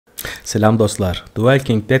Selam dostlar. The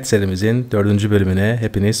Walking Dead serimizin 4. bölümüne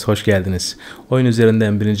hepiniz hoş geldiniz. Oyun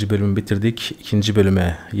üzerinden 1. bölümü bitirdik. 2.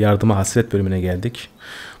 bölüme, yardıma hasret bölümüne geldik.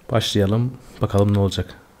 Başlayalım. Bakalım ne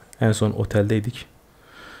olacak. En son oteldeydik.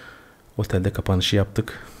 Otelde kapanışı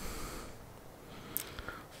yaptık.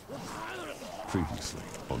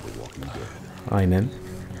 Aynen.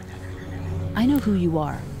 I know who you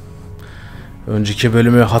are. Önceki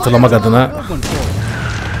bölümü hatırlamak adına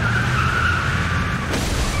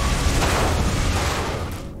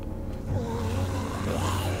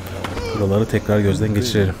buraları tekrar gözden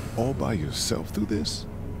geçirelim.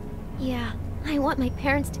 Yeah, I want my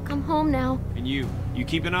parents to come home now. And you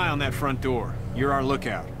keep an eye on that front door. You're our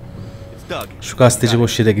lookout. It's Doug. Şu gazeteci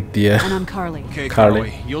boş yere gitti ya. And I'm Carly. Okay,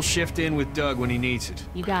 Carly. You'll shift in with Doug when he needs it.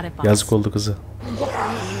 You got it, boss. Yazık oldu kızı.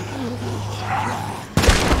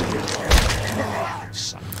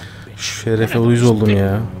 Şu şerefe uyuz oldum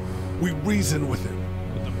ya. We reason with him.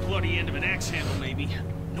 With the bloody end of an axe handle, maybe.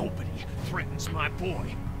 Nobody threatens my boy.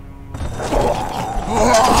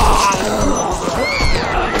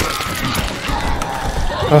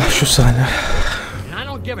 Ah şu sahne. I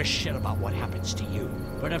don't give a shit about what happens to you.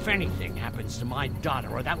 But if anything happens to my daughter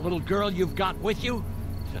or that little girl you've got with you,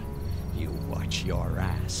 you watch your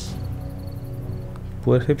ass.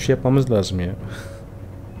 Bu hep şey yapmamız lazım ya.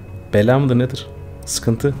 Bela mıdır nedir?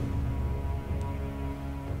 Sıkıntı.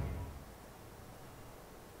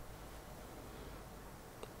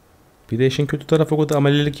 Bir de işin kötü tarafı o da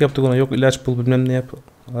amelilik yaptık ona. Yok ilaç bul bilmem ne yap.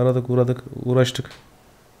 Aradık uğradık uğraştık.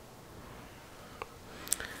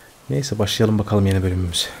 Neyse başlayalım bakalım yeni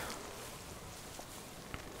bölümümüze.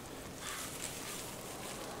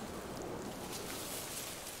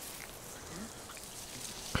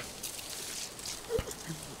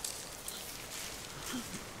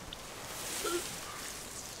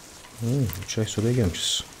 Üç ay sonra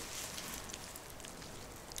gelmişiz.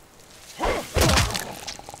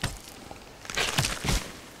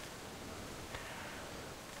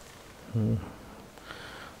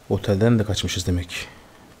 Otelden de kaçmışız demek.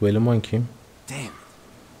 Bu eleman kim? Damn it.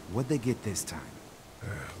 What'd they get this time?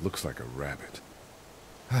 Looks like a rabbit.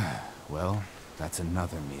 Well, that's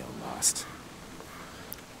another meal lost.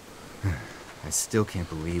 I still can't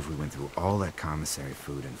believe we went through all that commissary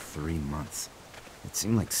food in 3 months. It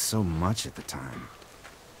seemed like so much at the time.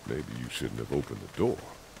 Maybe you shouldn't have opened the door.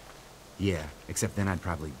 Yeah, except then I'd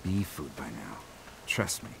probably be food by now.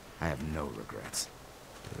 Trust me, I have no regrets.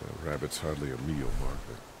 Rabbit's hardly a meal, Mark.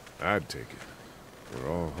 I'd take it.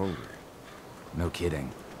 We're all hungry. No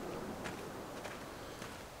kidding.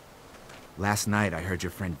 Last night I heard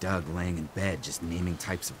your friend Doug laying in bed just naming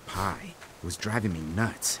types of pie. It was driving me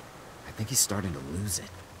nuts. I think he's starting to lose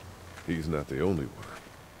it. He's not the only one.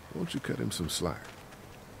 Won't you cut him some slack?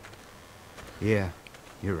 Yeah,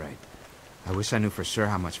 you're right. I wish I knew for sure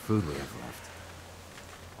how much food we have left.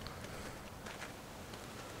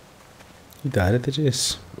 İdare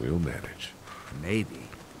edeceğiz. We'll manage. Maybe.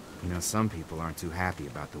 You know, some people aren't too happy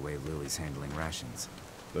about the way Lily's handling rations.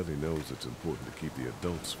 Letty knows it's important to keep the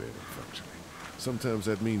adults fed and functioning. Sometimes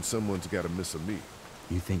that means someone's got to miss a meal.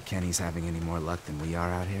 You think Kenny's having any more luck than we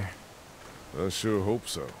are out here? I sure hope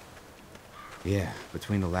so. Yeah,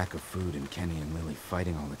 between the lack of food and Kenny and Lily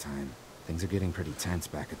fighting all the time, things are getting pretty tense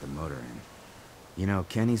back at the motor inn. You know,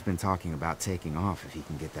 Kenny's been talking about taking off if he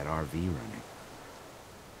can get that RV running.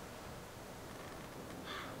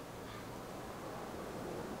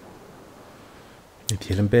 Ne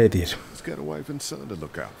diyelim B diyelim. He's got a wife and son to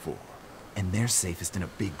look out for. And they're safest in a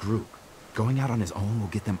big group. Going out on his own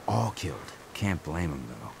will get them all killed. Can't blame him,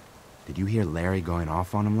 though. Did you hear Larry going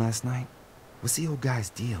off on him last night? What's the old guy's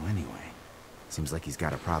deal, anyway? Seems like he's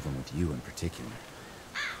got a problem with you in particular.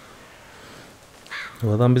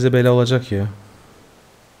 O adam bize bela olacak ya.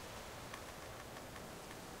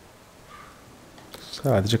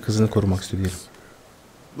 Sadece kızını korumak istiyor diyelim.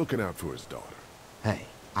 Looking out for his daughter. Hey,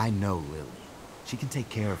 I know Lily. She can take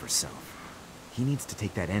care of herself. He needs to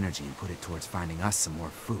take that energy and put it towards finding us some more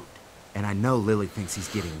food. And I know Lily thinks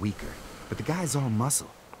he's getting weaker, but the guy's all muscle.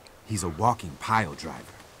 He's a walking pile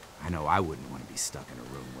driver. I know I wouldn't want to be stuck in a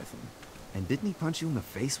room with him. And didn't he punch you in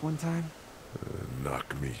the face one time?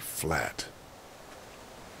 Knock me flat.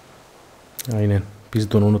 Aynen.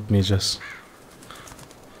 Biz de onu unutmayacağız.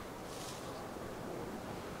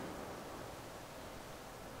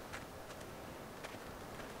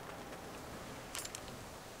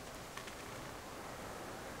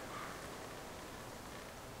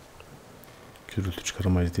 Gürültü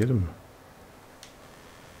çıkaramayız diyelim mi?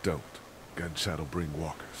 Don't. Gunshot'll bring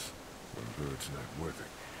walkers. One bird's not worth it.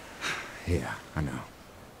 Yeah, I know.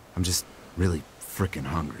 I'm just really frickin'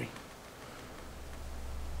 hungry.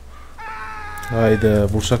 Hayda,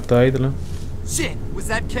 vursak daha iyiydi lan. Shit, was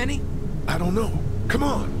that Kenny? I don't know. Come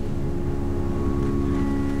on.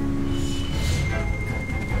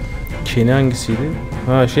 Kenny hangisiydi?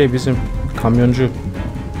 Ha şey bizim kamyoncu.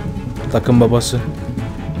 Takım babası.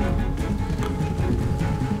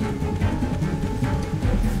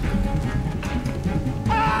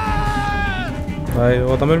 Ay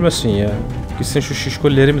o adam ölmesin ya. Gitsin şu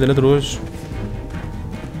şişkolleri mi de nedir o öz?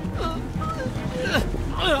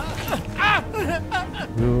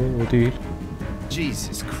 Yo o değil.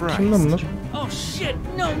 Jesus Kim lan bunlar? Oh shit!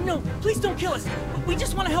 No, no! Please don't kill us! We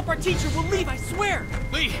just want to help our teacher. We'll leave, I swear!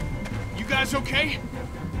 Lee, you guys okay?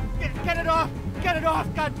 Get it off! Get it off!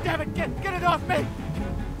 God damn it! Get it off me!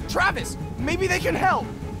 Travis, maybe they can help.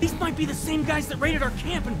 These might be the same guys that raided our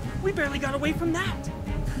camp, and we barely got away from that.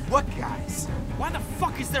 What guys? Why the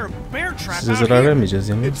fuck is there a bear trap Size out zarar here? vermeyeceğiz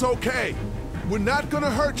yani. It's okay. We're not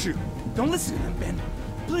gonna hurt you. Don't listen to them, Ben.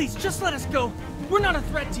 Please, just let us go. We're not a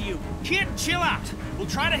threat to you. Kid, chill out. We'll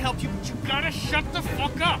try to help you, but you gotta shut the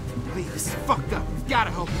fuck up. Lee, this is fucked up. We've gotta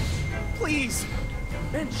help him. Please!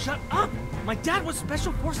 Ben, shut up! My dad was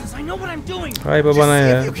Special Forces. I know what I'm doing. Hay Just babana see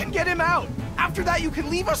ya. if you can get him out. After that, you can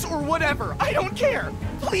leave us or whatever. I don't care.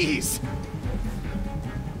 Please.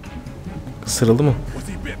 Sırıldı mı? Was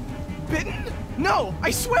he bitten? Bitten? No,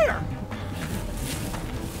 I swear.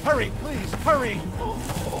 Hurry, please, hurry.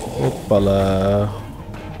 Hoppala.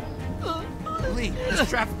 Lee, this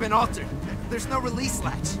trap's been altered. There's no release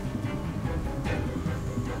latch.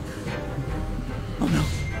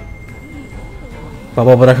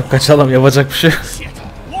 Baba bırakıp kaçalım, yapacak bir şey yok. Shit,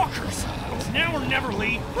 walkers. It's now or never,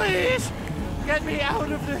 Lee. Please, get me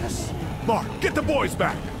out of this. Mark, get the boys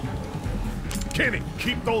back. Kenny,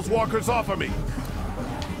 keep those walkers off of me.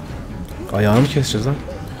 Ayağını mı keseceğiz lan?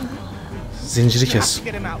 Zinciri You have kes. to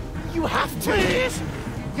get him out. You have to. Please,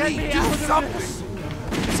 get me out of this.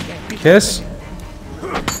 Kes.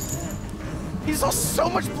 He's lost so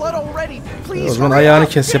much blood already. Please, O zaman hurry ayağını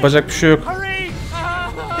up. kes, yapacak bir şey yok. Hurry!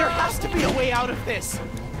 There has to be a way out of this.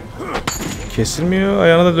 Kesilmiyor,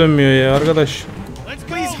 ayağına da dönmüyor ya arkadaş. Let's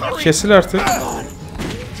Please go. hurry. Kesil artık.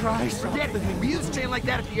 Try Forget it. We use a chain like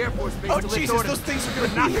that at the Air Force base Oh to lift Jesus, orders. those things are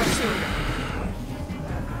gonna be here soon.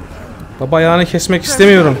 Baba ayağını kesmek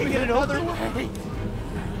istemiyorum. Get it another way.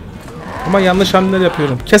 Ama yanlış hamleler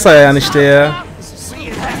yapıyorum. Kes ayağını işte ya.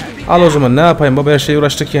 Al o zaman, ne yapayım baba, her şeye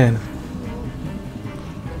uğraştık yani. I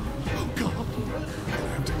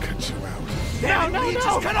have to cut you out. No, no, no! Just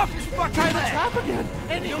cut off his fucking Try the leg. trap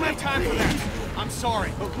again. You don't have time for that. I'm sorry,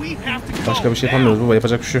 but we have to go. Başka bir şey yapamıyoruz baba,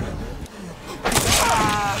 yapacak bir şey yok.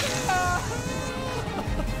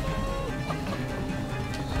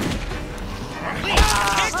 Lee,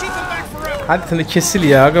 can't keep him back forever. Hadi sen de kesil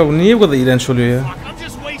ya aga, bu niye bu kadar iğrenç oluyor ya? Fuck, I'm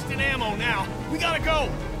just wasting ammo now. We gotta go.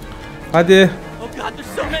 Hadi. Oh god,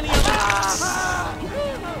 there's so many of them!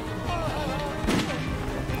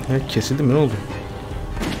 Evet, kesildi mi, ne oldu?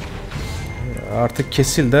 Ya artık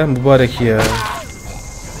kesil de mübarek ya.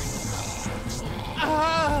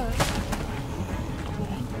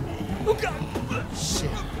 Shit.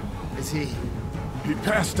 Is he? He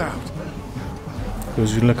passed out.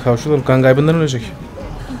 Özgürlüğüne kavuşalım, kan kaybından ölecek.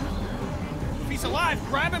 If he's alive,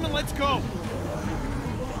 grab him and let's go.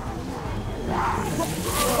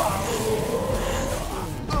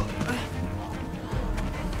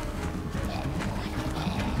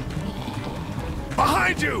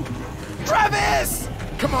 Behind you! Travis!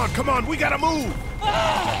 Come on, we gotta move!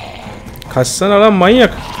 Kaçsana lan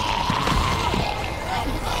manyak.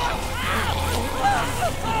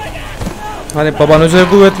 Hani baban özel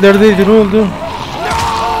kuvvetlerdeydi, ne oldu?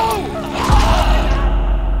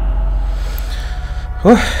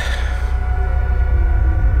 Oh.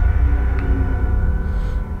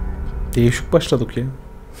 Değişik başladık ya.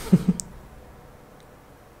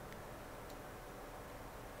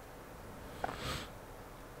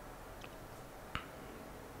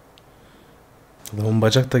 Adamın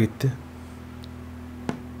bacak da gitti.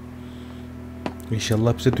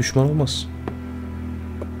 İnşallah bize düşman olmaz.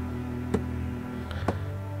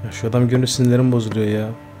 Ya şu adam görünce sinirlerim bozuluyor ya.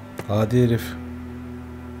 Adi herif.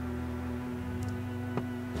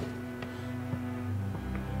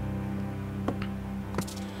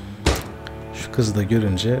 Şu kızı da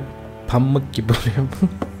görünce pamuk gibi oluyor.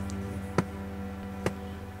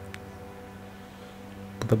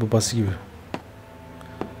 Bu da babası gibi.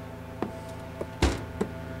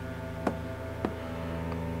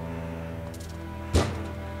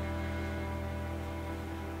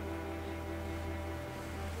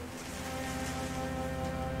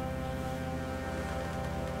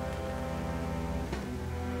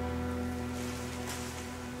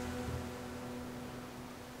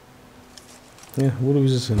 Vur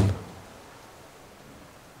bizi sen de.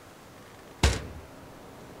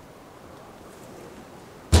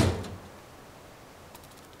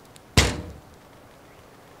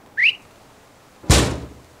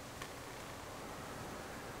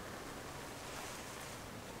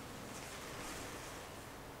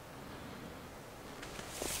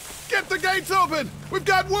 the gates open! We've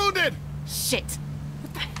got wounded! Shit!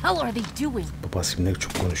 What the hell are they doing? Babası kimle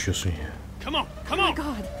çok konuşuyorsun ya. Come on, come on!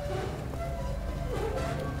 God.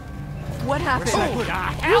 What happened? Who the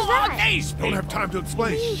hell are these Don't have people? time to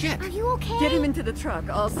explain. Shit! Are you okay? Get him into the truck.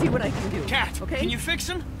 I'll see what I can do. Cat, okay? can you fix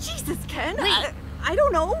him? Jesus, Ken. Lee. I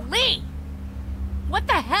don't know. Lee! What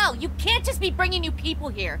the hell? You can't just be bringing new people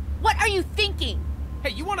here. What are you thinking?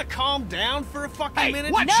 Hey, you want to calm down for a fucking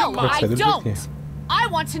minute? No, I Bak, don't! I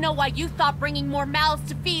want to know why you thought bringing more mouths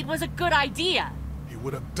to feed was a good idea. He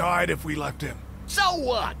would have died if we left him. So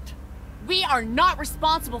what? We are not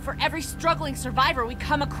responsible for every struggling survivor we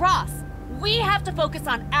come across. We have to focus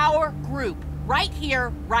on our group, right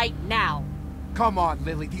here, right now. Come on,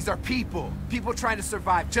 Lily. These are people. People trying to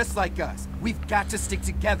survive just like us. We've got to stick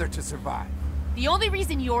together to survive. The only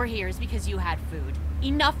reason you're here is because you had food.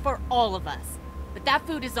 Enough for all of us. But that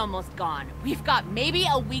food is almost gone. We've got maybe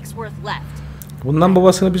a week's worth left. Bundan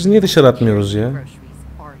babasını biz niye dışarı atmıyoruz ya? Groceries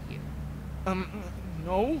are you?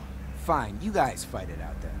 No? Fine, you guys fight it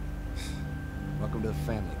out then. Welcome to the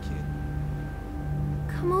family, kid.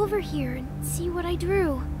 Come over here and see what I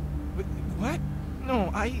drew. What?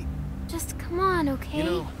 No, Just come on, okay? You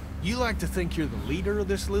know, you like to think you're the leader of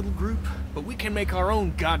this little group, but we can make our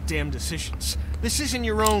own goddamn decisions. This isn't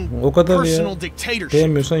your own O kadar personal ya. dictatorship.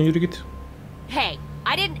 Beğenmiyorsan yürü git. Hey,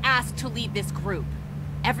 I didn't ask to lead this group.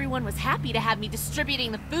 Everyone was happy to have me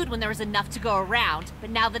distributing the food when there was enough to go around, but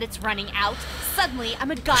now that it's running out, suddenly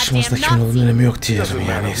I'm a goddamn Başımızda kimin olduğunu Nazi. önemi yok diyelim Doesn't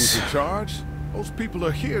matter yani. who's in charge. Those people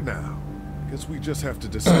are here now. Guess we just have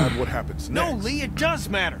to decide what happens No, next. Lee, it does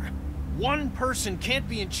matter. One person can't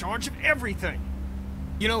be in charge of everything.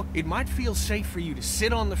 You know, it might feel safe for you to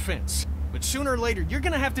sit on the fence, but sooner or later you're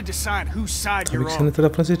gonna have to decide whose side Tabii you're ki on. senin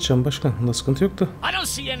tarafını seçeceğim başkan. Bunda sıkıntı yok da. I don't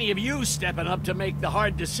see any of you stepping up to make the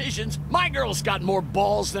hard decisions. My girl's got more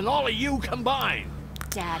balls than all of you combined.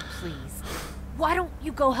 Dad, please. Why don't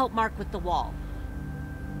you go help Mark with the wall?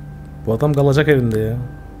 Bu adam kalacak evinde ya.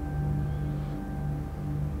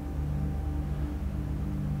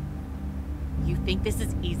 You think this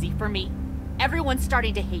is easy for me? Everyone's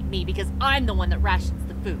starting to hate me because I'm the one that rations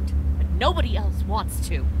the food, but nobody else wants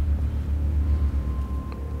to.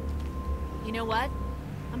 You know what?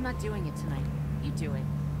 I'm not doing it tonight. You do it.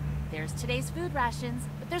 There's today's food rations,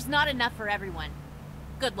 but there's not enough for everyone.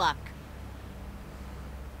 Good luck.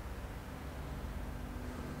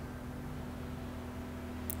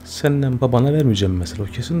 Senden babana vermeyeceğim mesela, o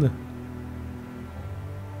kesin de.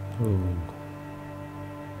 Oo.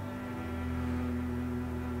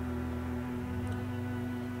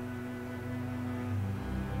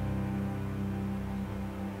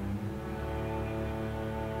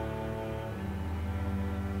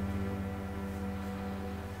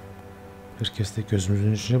 Herkes de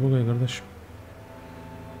gözümüzün içine bakıyor kardeşim.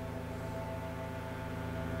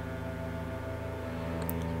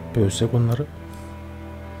 Bölsek onları.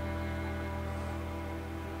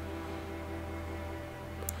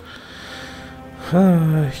 Ha,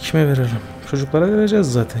 kime verelim? Çocuklara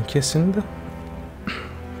vereceğiz zaten kesin de.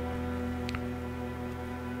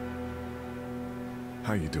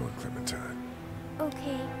 How you doing, Clementine?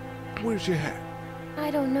 Okay. Where's your hat?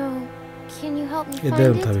 I don't know. Can you help me find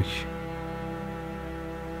Ederim it? tabii ki.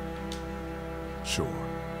 Sure.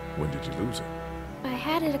 When did you lose it? I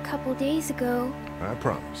had it a couple days ago. I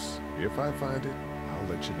promise. If I find it, I'll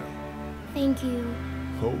let you know. Thank you.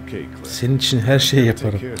 Okay, Clem. Senin için her şeyi Take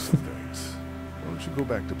yaparım. care of some things. Why don't you go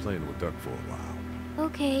back to playing with Duck for a while?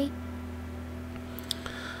 Okay.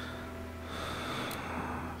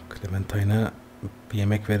 Clementine'a bir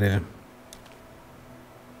yemek verelim.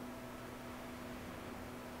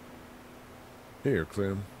 Here,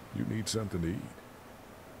 Clem. You need something to eat.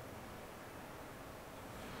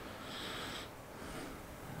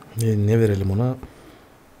 Ne verelim ona?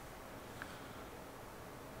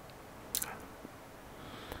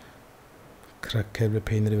 Kraker ve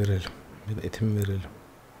peyniri verelim. Ya da etimi verelim.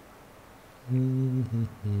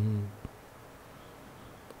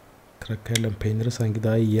 Krakerle peyniri sanki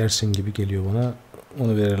daha iyi yersin gibi geliyor bana.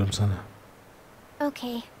 Onu verelim sana.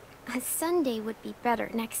 Okay. A Sunday would be better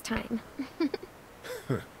next time.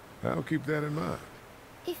 I'll keep that in mind.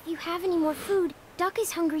 If you have any more food, Duck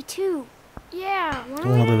is hungry too. Yeah, why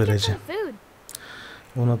Ona don't da I get vereceğim. some food?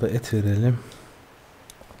 Ona da et verelim.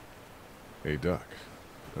 Hey, Duck.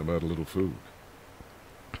 How about a little food?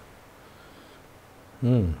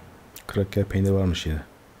 Kraker peynir varmış yine.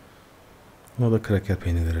 Ona da kraker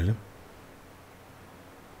peynir verelim.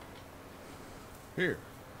 Here.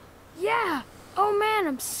 Yeah. Oh man,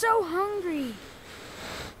 I'm so hungry.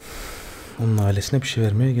 Onun ailesine bir şey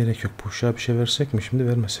vermeye gerek yok. Bu uşağa bir şey versek mi şimdi,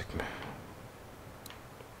 vermesek mi?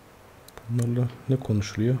 Bunlarla ne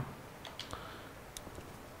konuşuluyor?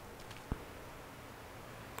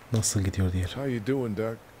 Nasıl gidiyor diyelim. How you doing,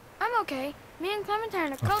 Doc? I'm okay. Me and Clementine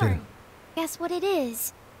are Aferin. coloring. Guess what it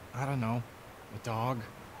is? I don't know. A dog?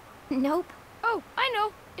 Nope. Oh, I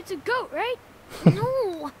know. It's a goat, right?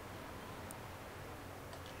 No.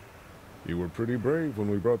 You were pretty brave when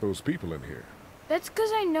we brought those people in here. That's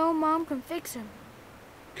because I know Mom can fix him.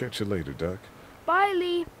 Catch you later, Doc. Bye,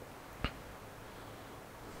 Lee.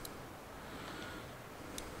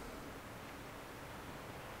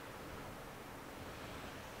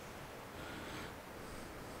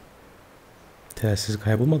 Telsiz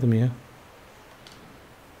kaybolmadı mı ya?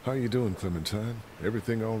 How you doing, Clementine?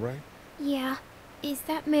 Everything all right? Yeah. Is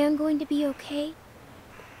that man going to be okay?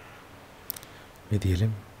 Ne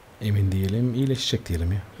diyelim? Emin diyelim, iyileşecek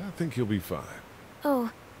diyelim ya. I think he'll be fine. Oh,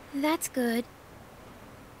 that's good.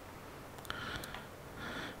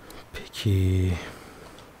 Peki.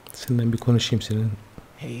 Senden bir konuşayım senin.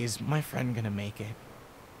 Hey, is my friend gonna make it?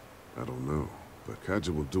 I don't know, but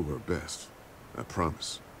Kaja will do her best. I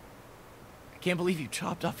promise. I can't believe you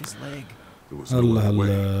chopped off his leg. There was no Allah other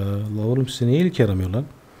way. Allah. La oğlum size niye iyilik yaramıyor lan?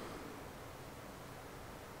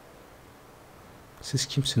 Siz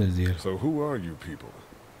kimsiniz diyelim. So who are you people?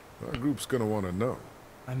 Our group's gonna want to know.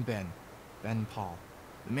 I'm Ben. Ben Paul.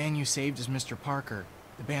 The man you saved is Mr. Parker,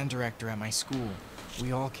 the band director at my school.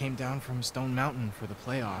 We all came down from Stone Mountain for the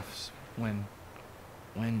playoffs when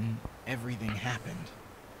everything happened.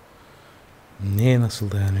 Neye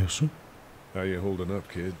nasıl dayanıyorsun? How you holding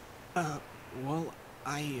up, kid? Well,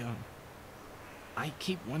 I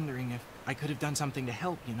keep wondering if I could have done something to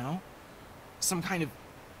help, you know? Some kind of,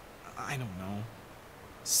 I don't know,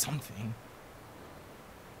 something.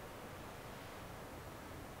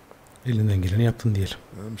 Elinden geleni yaptın diyelim.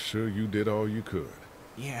 I'm sure you did all you could.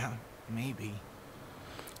 Yeah, maybe.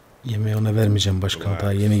 Yemeği ona vermeyeceğim başkan,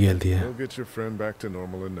 daha yeni geldi ya. We'll get your friend back to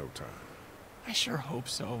normal in no time. I sure hope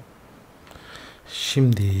so.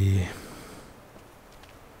 Şimdi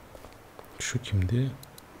şu kimdi?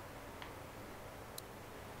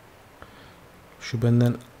 Şu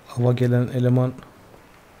benden ava gelen eleman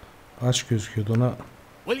aç gözüküyordu, ona.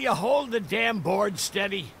 Will you hold the damn board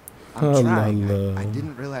steady? I'm Allah trying. Allah. I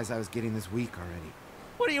didn't realize I was getting this weak already.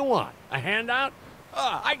 What do you want? A handout?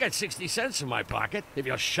 I got 60 cents in my pocket. If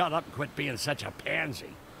you'll shut up and quit being such a pansy.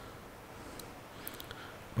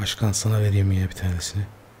 Başkan sana vereyim ya bir tanesini.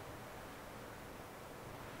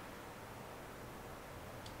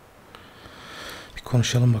 Bir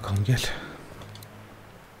konuşalım bakalım, gel.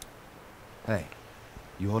 Hey,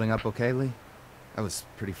 you holding up okay, Lee? I was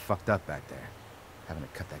pretty fucked up back there, having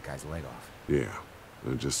to cut that guy's leg off. Yeah,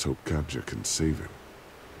 I just hope Kaja can save him.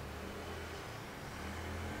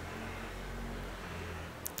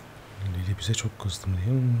 Lili bize çok kızdı mı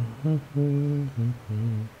diye.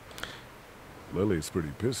 Lily's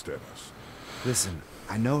pretty pissed at us. Listen,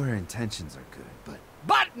 I know her intentions are good,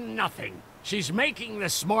 But nothing. She's making the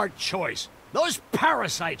smart choice. Those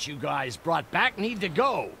parasites you guys brought back need to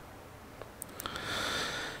go.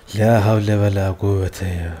 La havle ve la kuvvete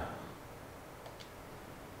ya.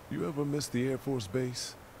 You ever miss the Air Force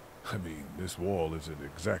base? I mean, this wall isn't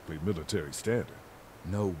exactly military standard.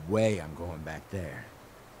 no way I'm going back there.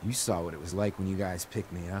 You saw what it was like when you guys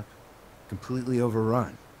picked me up. Completely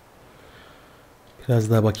overrun. Biraz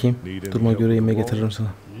daha bakayım. Duruma göre yemeğe getiririm sana.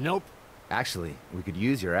 Nope. Actually, we could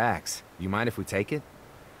use your axe. You mind if we take it?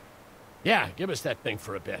 Yeah, give us that thing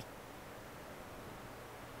for a bit.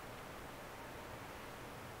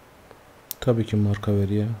 Tabii ki marka ver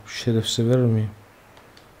ya. Şu şerefsize verir miyim?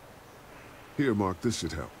 Here, Mark, this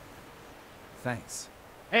should help. Thanks.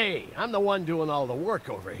 Hey, I'm the one doing all the work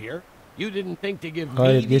over here. You didn't think to give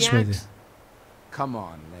Hayır, me the geçmedi. axe? Come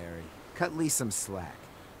on, Larry. Cut Lee some slack.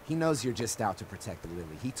 He knows you're just out to protect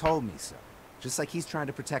Lily. He told me so. Just like he's trying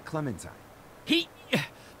to protect Clementine.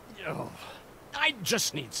 Oh, I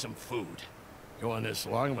just need some food. Going this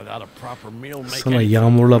long without a proper meal Sana making.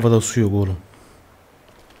 yağmurlu havada su yok oğlum.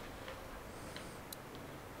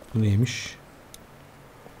 Bu neymiş?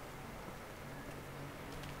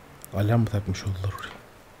 Alarm mı takmış oldular oraya?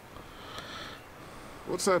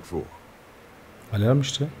 What's that for? Alarm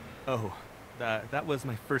işte. Oh, that was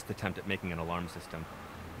my first attempt at making an alarm system.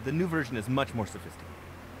 The new version is much more sophisticated.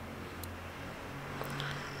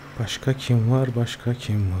 Başka kim var? Başka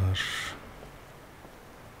kim var?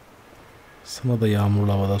 Sana da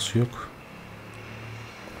yağmurlu havada su yok.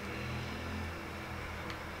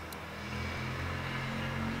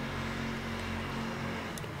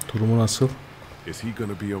 Durumu nasıl? Is he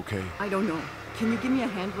gonna be okay? I don't know. Can you give me a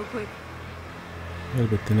hand real quick?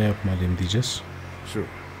 Elbette ne yapmalıyım diyeceğiz. Sure.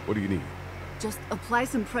 What do you need? Just apply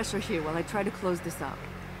some pressure here while I try to close this up.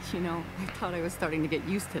 You know, I thought I was starting to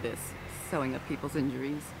get used to this, sewing up people's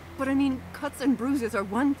injuries. But I mean, cuts and bruises are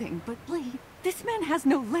one thing, but Lee, this man has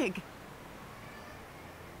no leg.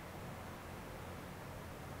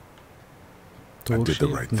 I did the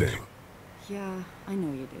right thing. Yeah, I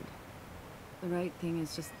know you did. The right thing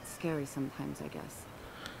is just scary sometimes, I guess.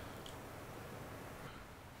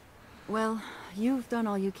 Well, you've done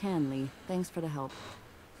all you can, Lee. Thanks for the help.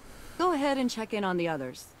 Go ahead and check in on the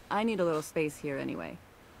others. I need a little space here anyway.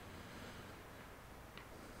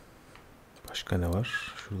 Başka ne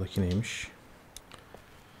var? Şuradaki neymiş?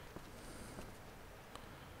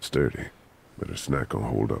 Sturdy, but it's not gonna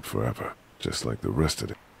hold up forever, just like the rest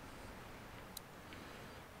of it.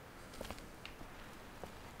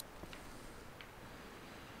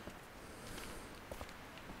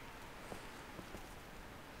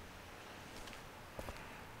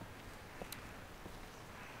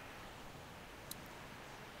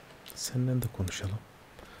 Seninle de konuşalım.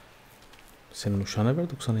 Senin uşağına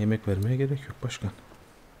verdik, sana yemek vermeye gerek yok başkan.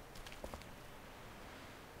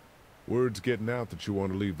 Word's getting out that you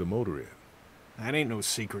want to leave the motor in. That ain't no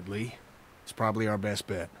secret, Lee. It's probably our best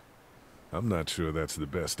bet. I'm not sure that's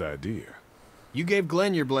the best idea. You gave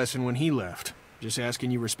Glenn your blessing when he left. Just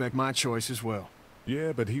asking you respect my choice as well.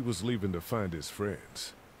 Yeah, but he was leaving to find his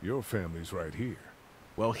friends. Your family's right here.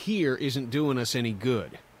 Well, here isn't doing us any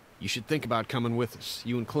good. You should think about coming with us,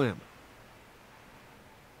 you and Clem.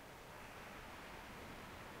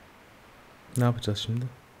 Ne yapacağız şimdi?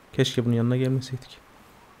 Keşke bunun yanına gelmeseydik.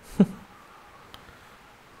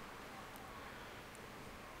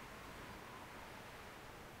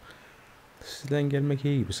 Sizden gelmek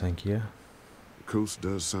iyi gibi sanki ya. The coast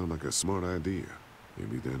does sound like a smart idea.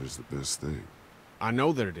 Maybe that is the best thing. I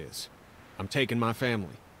know that it is. I'm taking my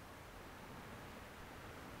family.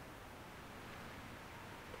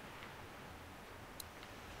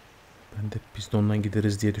 Ben de biz de ondan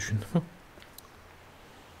gideriz diye düşündüm.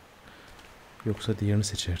 Yoksa diğerini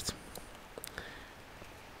seçerdim.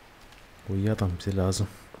 Bu iyi adam, bize lazım.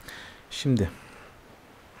 Şimdi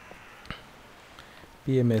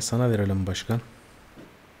bir yemeği sana verelim başkan.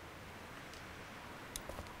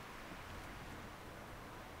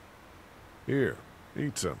 Here,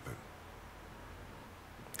 eat something.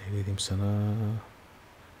 Ne vereyim sana?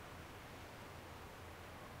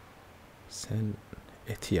 Sen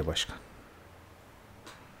et ye başkan.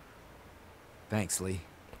 Thanks, Lee.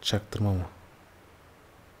 Çaktırma ama.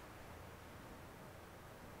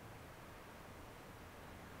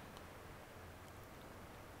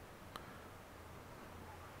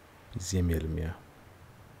 Biz yemeyelim ya.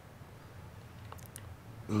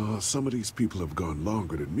 Some of these people have gone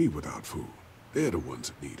longer than me without food. They're the ones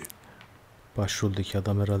that need it. Başroldeki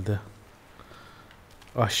adam herhalde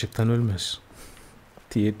açlıktan ölmez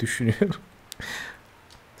diye düşünüyorum.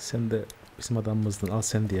 Sen de bizim adamımızdın. Al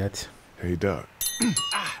sen diye hadi. Hey, Doc.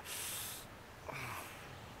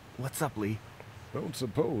 What's up, Lee? Don't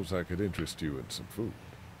suppose I could interest you in some food.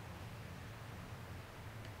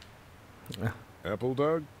 Apple,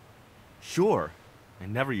 Doug? Sure. I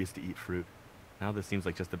never used to eat fruit. Now this seems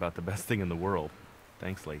like just about the best thing in the world.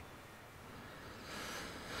 Thanks, Lee.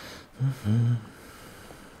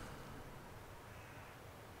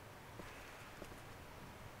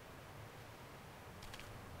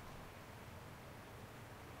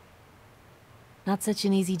 Not such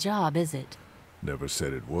an easy job, is it? Never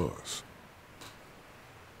said it was.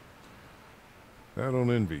 I don't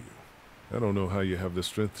envy you. I don't know how you have the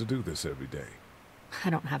strength to do this every day. I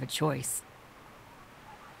don't have a choice.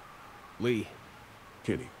 Lee.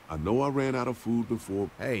 Kenny, I know I ran out of food before.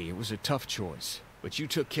 Hey, it was a tough choice, but you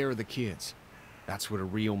took care of the kids. That's what a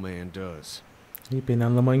real man does. İyi, beni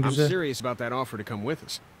anlaman I'm güzel. serious about that offer to come with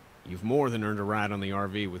us. You've more than earned a ride on the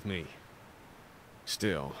RV with me.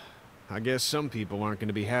 Still, I guess some people aren't going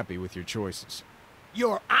to be happy with your choices.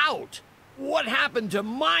 You're out! What happened to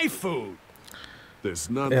my food? There's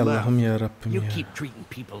none Allah'ım left. ya Rabbim You ya. keep treating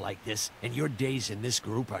people like this, and your days in this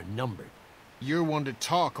group are numbered. You're one to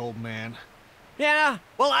talk, old man. Yeah?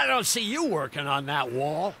 Well, I don't see you working on that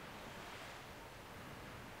wall.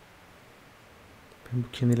 Ben bu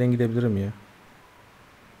Kenny'le gidebilirim ya.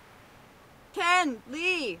 Ken,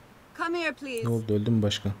 Lee, come here, please. Ne oldu, öldü mü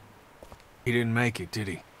başkan? He didn't make it, did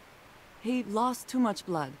he? He lost too much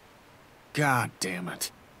blood. God damn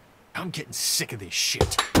it. I'm getting sick of this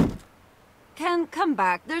shit. Ken, come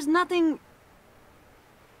back. There's nothing...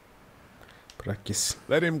 Bırak gitsin.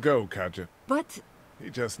 Let him go, Katja. But He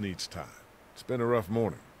just needs time. It's been a rough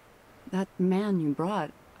morning. that man you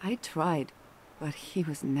brought, I tried, but he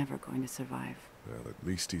was never going to survive. Well, at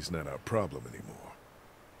least he's not our problem anymore.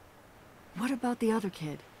 What about the other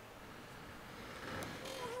kid?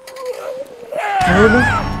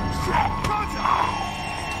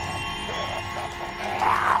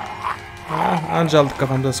 Anca aldık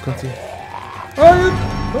kafamda sıkıntıyı. Hayır!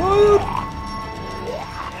 Hayır!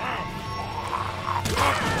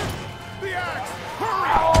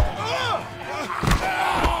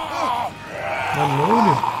 Lan ne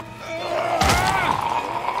oluyor?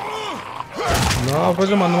 Ne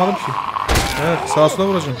yapacağım anlamadım ki. Evet, sağa sola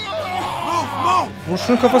vuracağım. Vur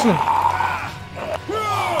şunun kafasını.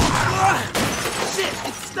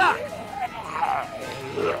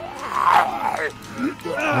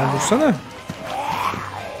 Lan vursana.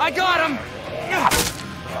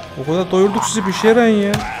 O kadar doyurduk sizi, bir şey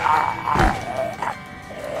arayın ya.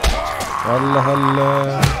 Allah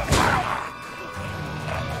Allah.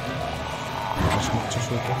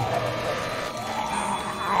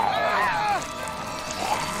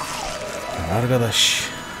 Arkadaş.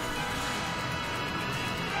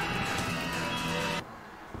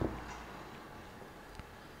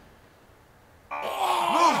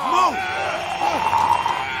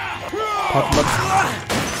 Patlat.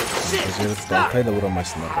 Evet, baltayla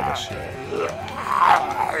vuramazsın arkadaş ya.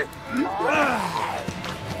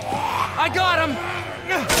 I got him.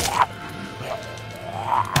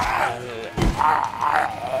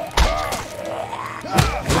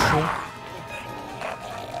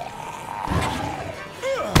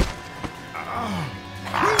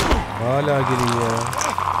 Hala geliyor ya.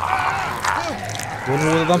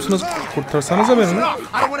 Oğlum adamsınız, kurtarsanıza beni lan.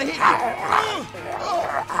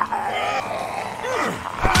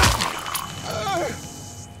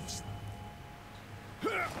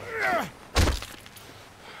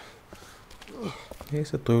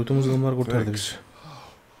 Neyse, doyurduğumuz adamlar kurtardı bizi.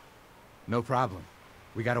 No problem.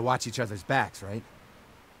 We gotta watch each other's backs, right?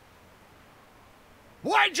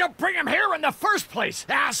 Why'd you bring him here in the first place,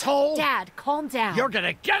 asshole? Dad, calm down. You're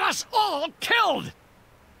gonna get us all killed!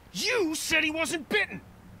 You said he wasn't bitten.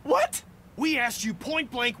 What? We asked you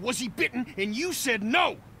point blank, was he bitten, and you said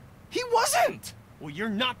no. He wasn't. Well, your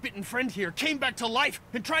not bitten friend here came back to life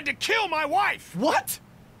and tried to kill my wife. What?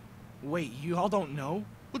 Wait, you all don't know?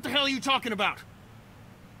 What the hell are you talking about?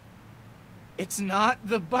 It's not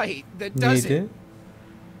the bite that does it.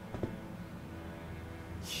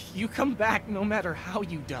 You come back no matter how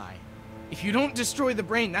you die. If you don't destroy the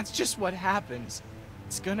brain, that's just what happens.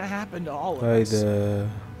 It's gonna happen to all of us. Hayda.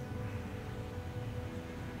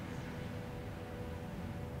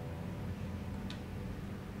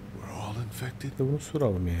 We're all infected? Bunu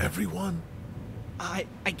soralım ya. Everyone?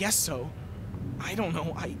 I guess so. I don't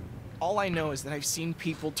know. All I know is that I've seen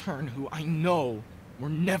people turn who I know were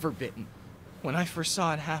never bitten. When I first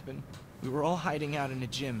saw it happen, we were all hiding out in a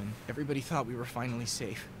gym and everybody thought we were finally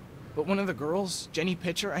safe. But one of the girls, Jenny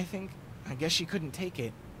Pitcher, I think, I guess she couldn't take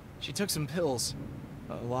it. She took some pills.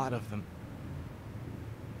 A lot of them.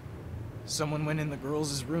 Someone went in the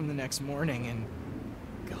girls' room the next morning and...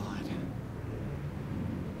 God.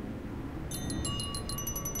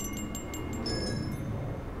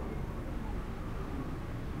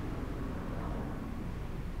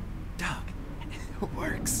 Doug, it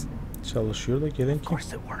works. Çalışıyor da gelen Of kim?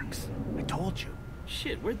 course it works. I told you.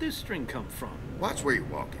 Shit, where'd this string come from? Watch where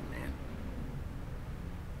you're walking, man.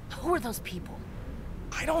 Who are those people?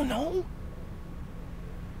 I don't know.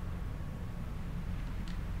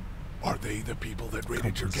 Are they the people that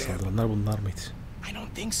raided your Kapıyı camp? saldıranlar bunlar mıydı? I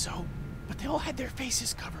don't think so. But they all had their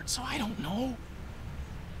faces covered, so I don't know.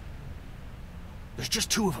 There's just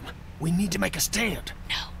two of them. We need to make a stand.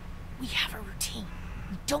 No, we have a routine.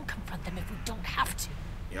 We don't confront them if we don't have to.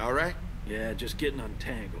 You all right? Yeah, just getting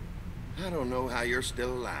untangled. I don't know how you're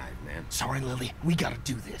still alive, man. Sorry, Lily. We gotta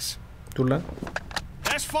do this. Dur lan.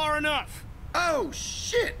 That's far enough. Oh,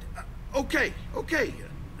 shit. Okay.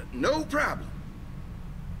 No problem.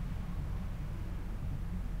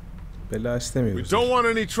 Bela We istemiyoruz. don't want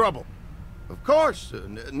any trouble. Of course,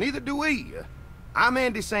 neither do we. I'm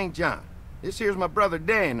Andy St. John. This here's my brother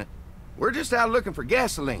Dan. We're just out looking for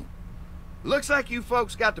gasoline. Looks like you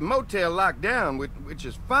folks got the motel locked down, which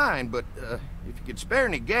is fine, but if you could spare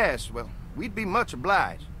any gas, well, we'd be much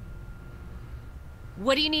obliged.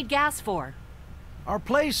 What do you need gas for? Our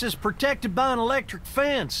place is protected by an electric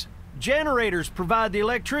fence. Generators provide the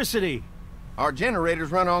electricity. Our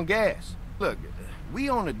generators run on gas. Look, we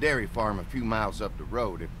own a dairy farm a few miles up the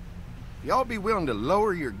road. If y'all be willing to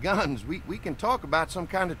lower your guns, we can talk about some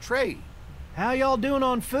kind of trade. How y'all doing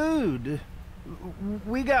on food?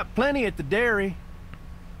 We got plenty at the dairy.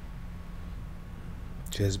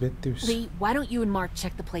 Cezbetti bizi. Lee, why don't you and Mark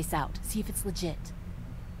check the place out? See if it's legit.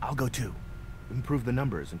 I'll go too. Improve the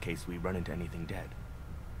numbers in case we run into anything dead.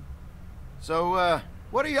 So,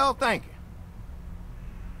 what are y'all thinking?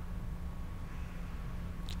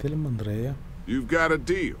 Gidelim mandıraya ya. You've got a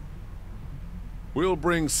deal. We'll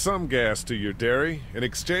bring some gas to your dairy. In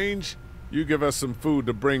exchange, You give us some food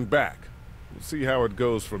to bring back. We'll see how it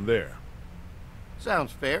goes from there.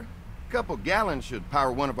 Sounds fair. A couple gallons should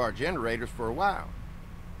power one of our generators for a while.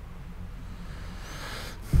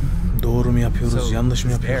 Doğru mu yapıyoruz, yanlış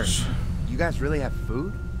mı yapıyoruz? You guys really have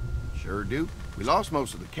food? Sure do. We lost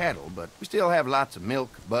most of the cattle, but we still have lots of milk,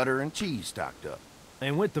 butter, and cheese stocked up.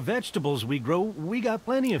 And with the vegetables we grow, we got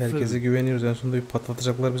plenty of food. Herkese güveniyoruz. En sonunda bir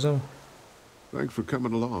patlatacaklar bize ama. Thanks for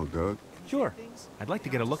coming along, Doug. Sure. I'd like to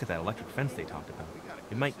get a look at that electric fence they talked about.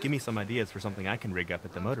 It might give me some ideas for something I can rig up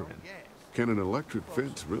at the motor inn. Can an electric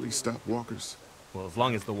fence really stop walkers? Well, as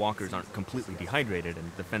long as the walkers aren't completely dehydrated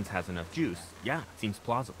and the fence has enough juice, yeah, it seems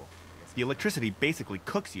plausible. The electricity basically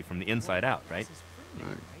cooks you from the inside out, right?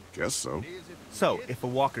 I guess so. So, if a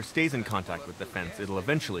walker stays in contact with the fence, it'll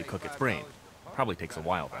eventually cook its brain. Probably takes a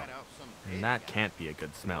while, though. And that can't be a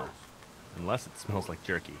good smell. Unless it smells like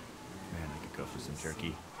jerky. Man, I could go for some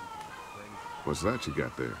jerky. What's that you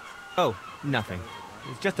got there? Oh, nothing.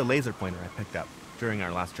 It's just a laser pointer I picked up during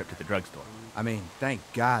our last trip to the drugstore. I mean, thank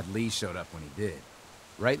God Lee showed up when he did.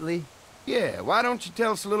 Right, Lee? Yeah, why don't you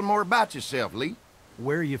tell us a little more about yourself, Lee?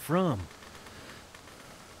 Where are you from?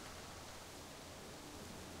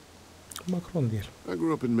 Macron diyelim. I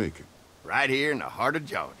grew up in Macon. Right here in the heart of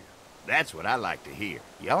Georgia. That's what I like to hear.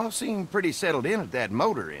 Y'all seem pretty settled in at that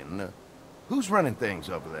motor inn. Who's running things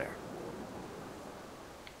over there?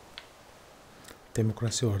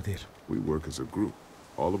 Demokrasi var değil. We work as a group.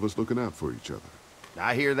 All of us looking out for each other.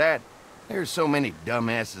 I hear that. There's so many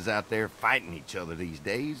dumbasses out there fighting each other these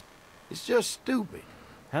days. It's just stupid.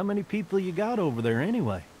 How many people you got over there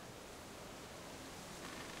anyway?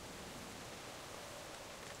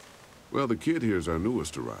 Well, the kid here's our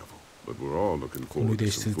newest arrival, but we're all looking forward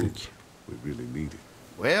to some food. We really need it.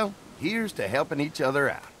 Well, here's to helping each other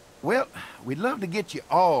out. Well, we'd love to get you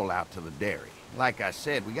all out to the dairy. Like I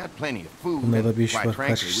said, we got plenty of food, Bunlarda bir and iş quite var.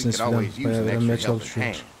 frankly, Kaç we kişisiniz could falan always use bayağı an öğrenmeye extra helping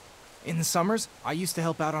çalışıyoruz. hand. In the summers, I used to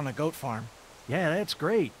help out on a goat farm. Yeah, that's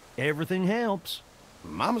great. Everything helps.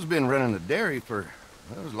 Mama's been running the dairy for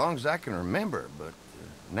well, as long as I can remember, but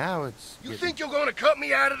now it's... You think you're gonna cut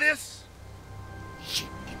me out of this? Shit,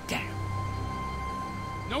 get down.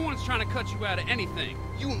 No one's trying to cut you out of anything.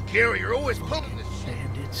 You and Gary are always pulling this shit.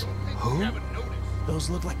 Bandits. Who? Haven't noticed. Those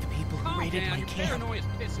look like the people who raided my camp. Paranoia's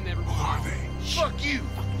pissing everyone Who are off. they? Fuck you.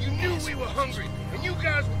 You knew we were hungry, and you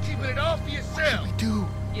guys were keeping it all for yourself. What should we do?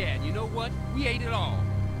 Yeah, and you know what? We ate it all.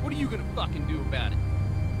 What are you gonna fucking do about it?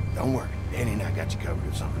 Don't worry, Danny and I got you covered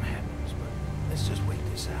if something happens, but let's just wait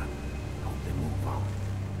this out. Hope they move on.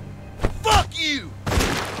 Fuck you!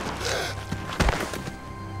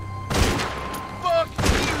 Fuck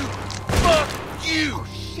you! Fuck you! Oh,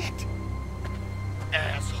 shit!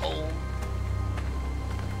 Asshole!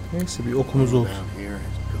 Neyse bir okumuz oldu. Down here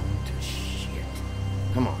is going to shit.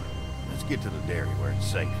 Come on, let's get to the dairy where it's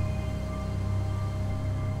safe.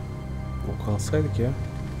 Ok alsaydık ya.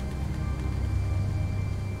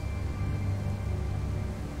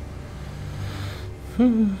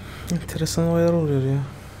 Enteresan olaylar oluyor ya.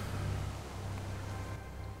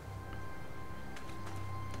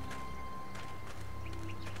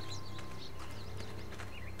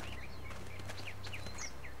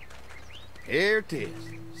 Here it is,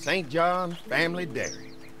 St. John's Family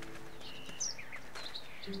Dairy.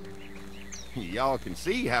 Y'all can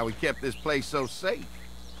see how we kept this place so safe.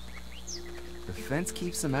 The fence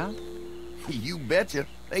keeps them out? You betcha.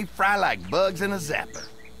 They fry like bugs in a zapper.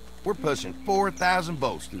 We're pushing 4,000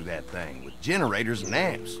 volts through that thing with generators and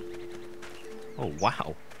amps. Oh,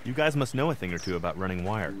 wow. You guys must know a thing or two about running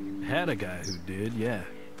wire. Had a guy who did, yeah.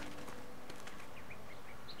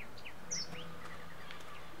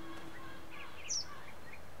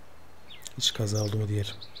 Hiç kaza oldu mu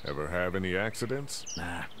diyelim. Ever have any accidents?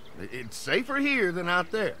 Nah, it's safer here than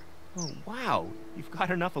out there. Oh, wow. You've got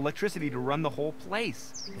enough electricity to run the whole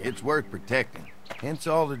place. It's worth protecting, hence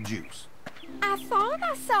all the juice. I thought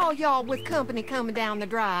I saw y'all with company coming down the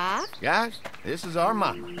drive. Guys, this is our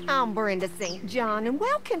mama. I'm Brenda St. John, and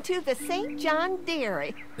welcome to the St. John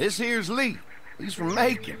Dairy. This here's Lee. He's from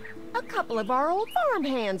Macon. A couple of our old farm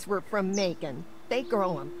hands were from Macon. They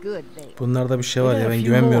grow 'em good there. Bunlarda bir şey var ya, ben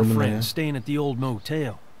güvenmiyorum buna ya. Staying at the old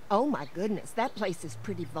motel. Oh my goodness, that place is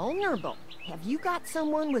pretty vulnerable. Have you got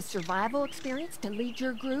someone with survival experience to lead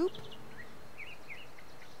your group?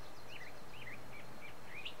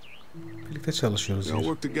 Birlikte çalışıyoruz We all ya.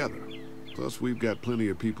 work together. Plus, we've got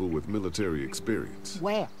plenty of people with military experience.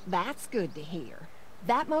 Well, that's good to hear.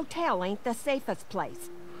 That motel ain't the safest place.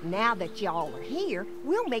 Now that y'all are here,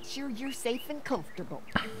 we'll make sure you're safe and comfortable.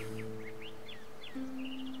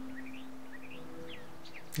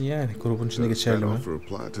 Yani grubun içinde Does geçerli that mi? offer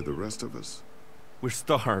apply to the rest of us? We're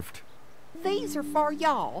starved. These are for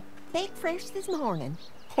y'all. Baked fresh this morning.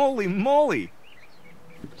 Holy moly!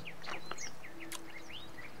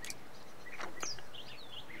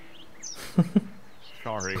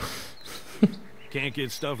 Sorry. Can't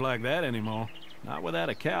get stuff like that anymore. Not without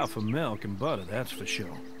a cow for milk and butter, that's for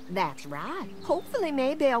sure. That's right. Hopefully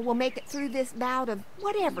Maybelle will make it through this bout of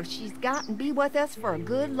whatever she's got and be with us for a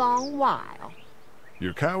good long while.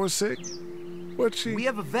 Your cow is sick? What's she... We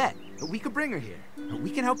have a vet. We could bring her here. We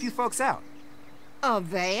can help you folks out. A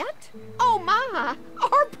vet? Oh my!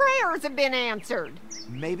 Our prayers have been answered.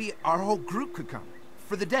 Maybe our whole group could come.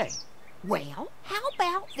 For the day. Well, how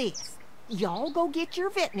about this? Y'all go get your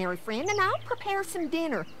veterinary friend and I'll prepare some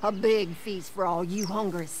dinner. A big feast for all you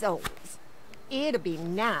hungry souls. It'll be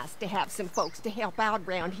nice to have some folks to help out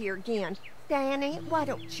around here again. Danny, why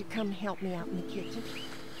don't you come help me out in the kitchen?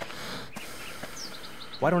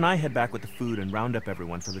 Why don't I head back with the food and round up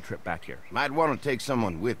everyone for the trip back here? Might want to take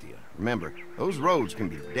someone with you. Remember, those roads can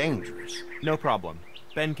be dangerous. No problem.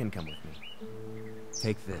 Ben can come with me.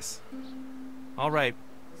 Take this. All right.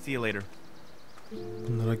 See you later.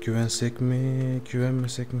 Bunlara güvensek mi,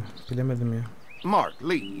 güvenmesek mi? Bilemedim ya. Mark,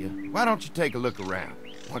 Lee, why don't you take a look around?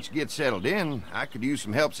 Once you get settled in, I could use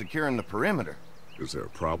some help securing the perimeter. Is there a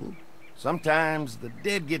problem? Sometimes the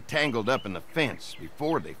dead get tangled up in the fence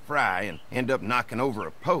before they fry and end up knocking over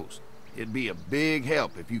a post. It'd be a big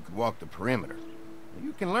help if you could walk the perimeter.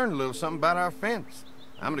 You can learn a little something about our fence.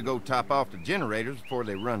 I'm gonna go top off the generators before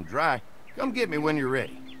they run dry. Come get me when you're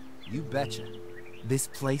ready. You betcha. This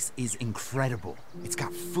place is incredible. It's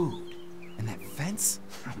got food. And that fence?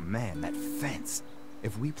 Oh man, that fence.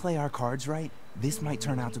 If we play our cards right, this might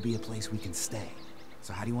turn out to be a place we can stay.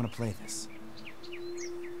 So how do you want to play this?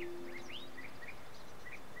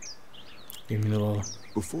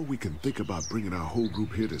 Before we can think about bringing our whole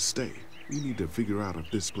group here to stay, we need to figure out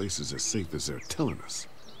if this place is as safe as they're telling us.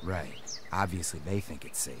 Right. Obviously they think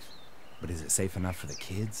it's safe. But is it safe enough for the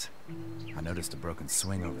kids? I noticed a broken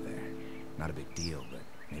swing over there. Not a big deal, but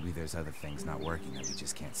maybe there's other things not working that we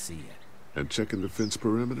just can't see yet. And checking the fence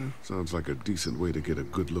perimeter sounds like a decent way to get a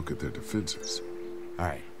good look at their defenses. All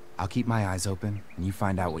right. I'll keep my eyes open, and you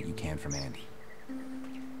find out what you can from Andy.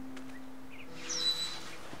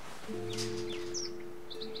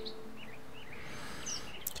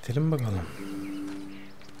 Gidelim bakalım.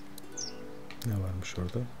 Ne varmış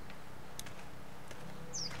orada?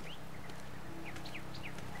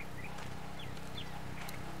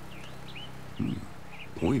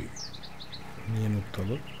 Pointy. Niye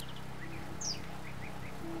noktalı?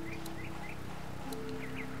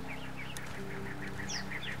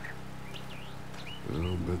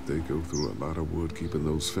 I'll bet they go through a lot of wood keeping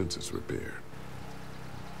those fences repaired.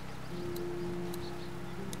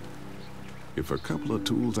 If a couple of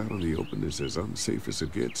tools out in the open is as unsafe as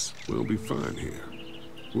it gets, we'll be fine here.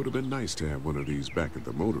 Would have been nice to have one of these back at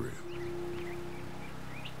the motor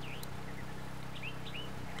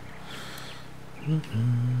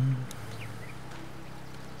inn.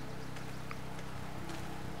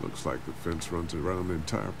 Looks like the fence runs around the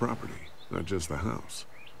entire property, not just the house.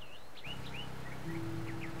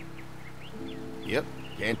 Yep,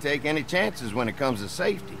 can't take any chances when it comes to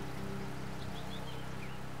safety.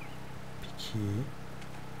 Peki.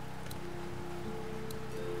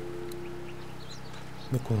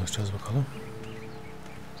 Ne konuşacağız bakalım?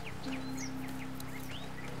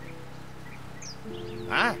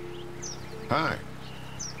 Hi. Hi.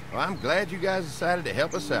 Well, I'm glad you guys decided to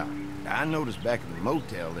help us out. I noticed back at the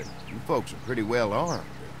motel that you folks are pretty well armed.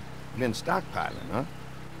 You've been stockpiling, huh?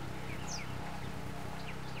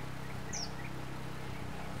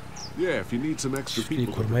 Yeah, if you need some extra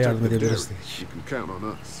people to korumaya yardım protect the dairy, edebiliriz dedik. you can count on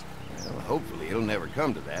us. Well, hopefully it'll never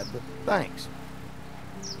come to that, but thanks.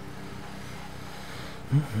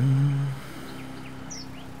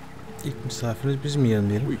 İlk misafirimiz biz mi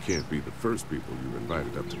yiyelim? We can't be the first people you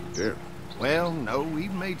invited up to the dairy. Well, no,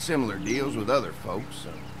 we've made similar deals with other folks,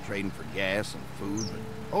 trading for gas and food,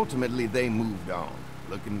 but ultimately they moved on,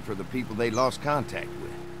 looking for the people they lost contact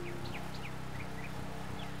with.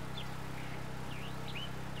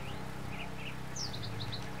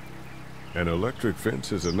 An electric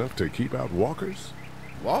fence is enough to keep out walkers?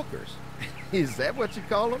 Walkers? Is that what you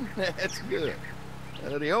call them? That's good.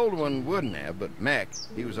 The old one wouldn't have, but Mac,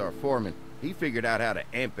 he was our foreman, he figured out how to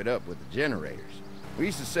amp it up with the generators. We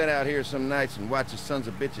used to sit out here some nights and watch the sons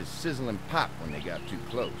of bitches sizzle and pop when they got too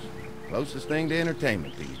close. Closest thing to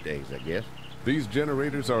entertainment these days, I guess. These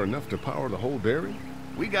generators are enough to power the whole dairy?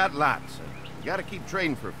 We got lots. We gotta keep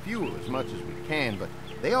trading for fuel as much as we can, but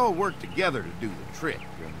they all work together to do the trick.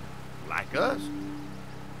 Like us.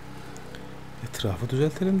 Etrafı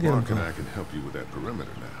düzeltelim diyelim. Mark and I can help you with that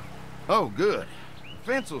perimeter now. Oh, good.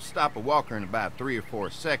 fence will stop a walker in about 3 or 4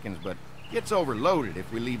 seconds, but gets overloaded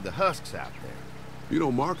if we leave the husks out there. You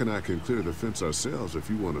know, Mark and I can clear the fence ourselves if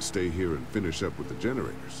you want to stay here and finish up with the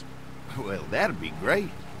generators. Well, that'd be great.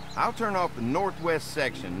 I'll turn off the northwest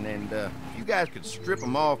section, and if you guys could strip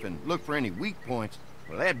them off and look for any weak points,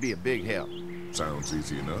 well, that'd be a big help. Sounds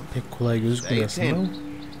easy enough. Pek kolay gözükmüyor aslında.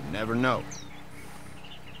 Never know.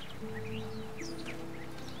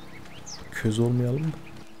 Köz olmayalım.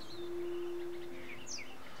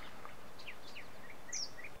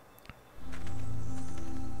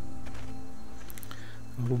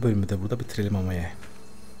 Bu bölümü de burada bitirelim ama ya.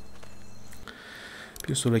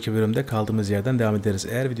 Bir sonraki bölümde kaldığımız yerden devam ederiz.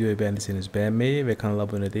 Eğer videoyu beğendiyseniz beğenmeyi ve kanala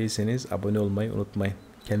abone değilseniz abone olmayı unutmayın.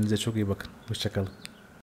 Kendinize çok iyi bakın. Hoşça kalın.